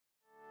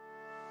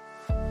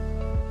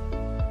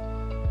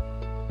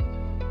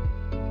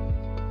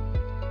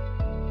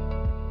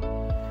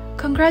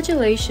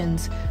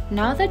Congratulations!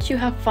 Now that you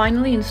have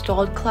finally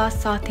installed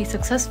Class Saathi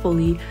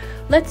successfully,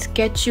 let's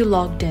get you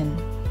logged in.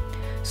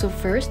 So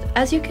first,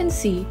 as you can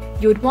see,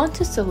 you would want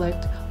to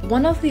select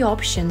one of the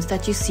options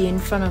that you see in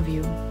front of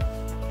you.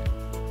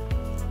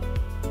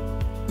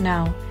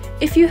 Now,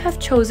 if you have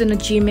chosen a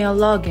Gmail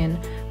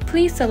login,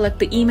 please select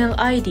the email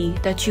ID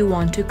that you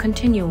want to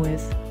continue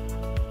with.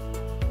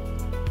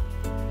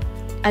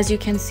 As you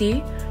can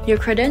see, your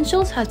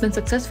credentials has been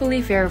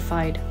successfully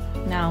verified.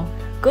 Now,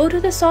 go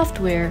to the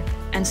software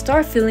and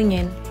start filling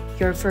in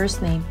your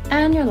first name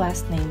and your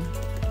last name.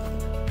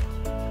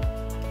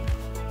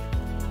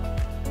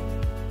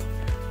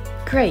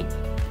 Great!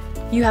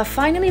 You have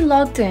finally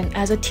logged in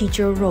as a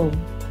teacher role.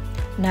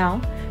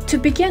 Now, to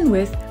begin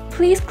with,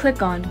 please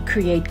click on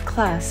Create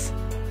Class.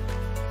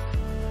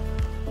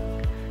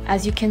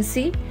 As you can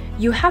see,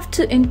 you have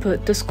to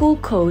input the school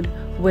code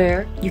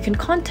where you can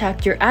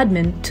contact your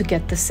admin to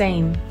get the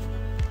same.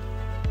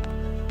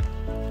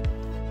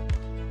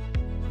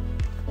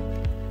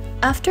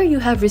 After you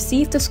have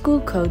received the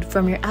school code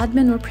from your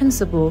admin or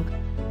principal,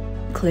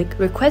 click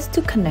Request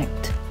to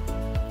Connect.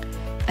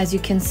 As you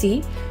can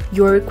see,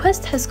 your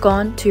request has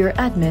gone to your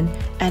admin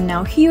and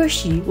now he or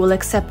she will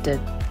accept it.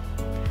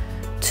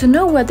 To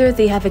know whether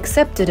they have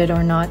accepted it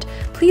or not,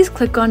 please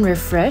click on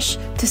Refresh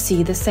to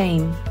see the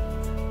same.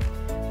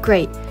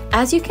 Great!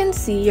 As you can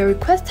see, your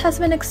request has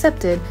been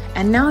accepted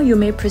and now you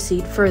may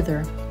proceed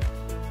further.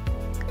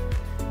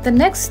 The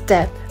next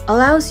step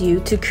allows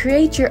you to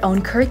create your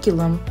own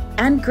curriculum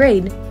and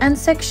grade and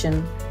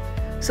section.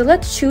 So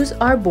let's choose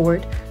our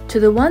board to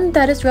the one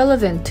that is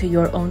relevant to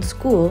your own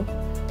school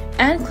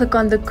and click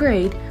on the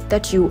grade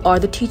that you are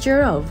the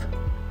teacher of.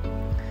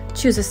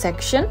 Choose a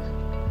section.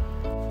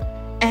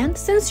 And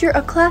since you're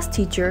a class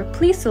teacher,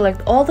 please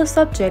select all the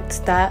subjects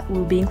that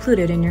will be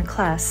included in your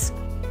class.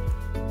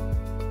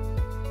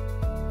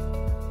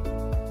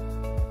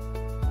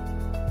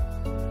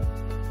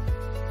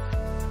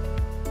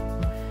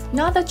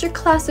 Now that your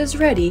class is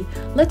ready,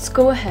 let's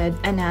go ahead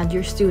and add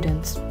your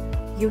students.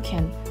 You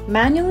can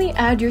manually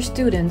add your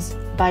students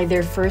by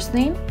their first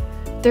name,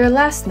 their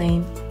last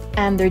name,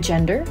 and their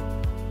gender,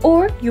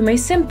 or you may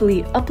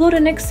simply upload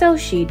an Excel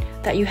sheet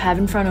that you have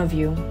in front of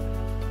you.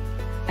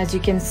 As you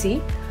can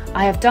see,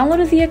 I have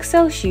downloaded the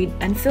Excel sheet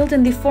and filled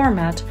in the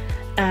format,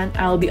 and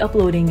I'll be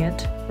uploading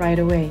it right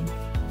away.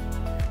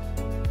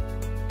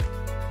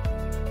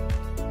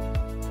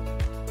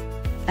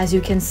 As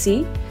you can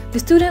see, the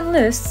student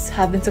lists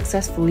have been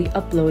successfully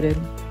uploaded.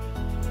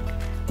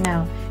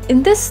 Now,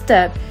 in this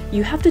step,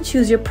 you have to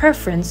choose your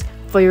preference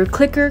for your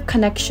clicker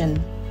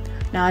connection.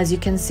 Now, as you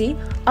can see,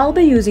 I'll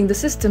be using the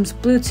system's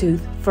Bluetooth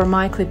for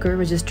my clicker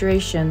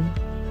registration.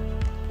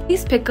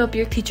 Please pick up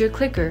your teacher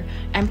clicker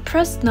and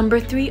press number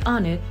 3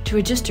 on it to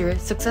register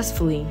it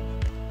successfully.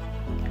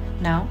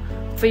 Now,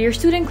 for your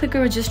student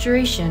clicker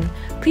registration,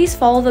 please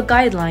follow the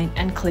guideline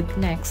and click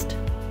Next.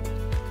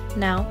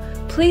 Now,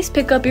 please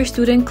pick up your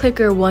student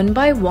clicker one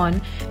by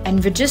one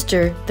and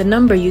register the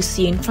number you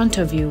see in front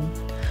of you.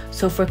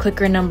 So for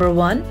clicker number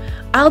 1,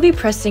 I'll be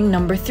pressing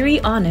number 3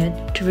 on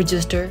it to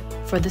register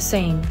for the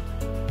same.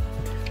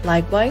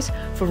 Likewise,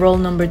 for roll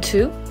number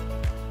 2.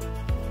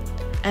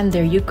 And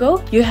there you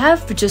go, you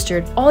have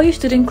registered all your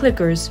student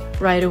clickers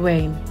right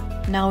away.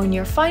 Now in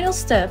your final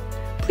step,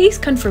 please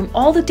confirm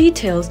all the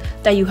details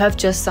that you have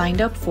just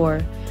signed up for.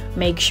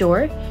 Make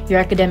sure your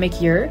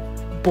academic year,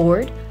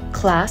 board,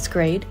 class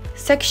grade,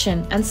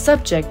 section, and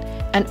subject,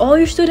 and all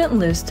your student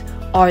lists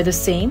are the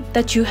same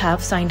that you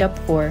have signed up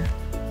for.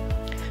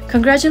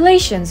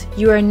 Congratulations!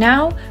 You are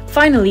now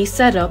finally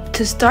set up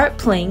to start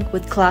playing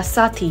with Class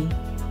Saathi.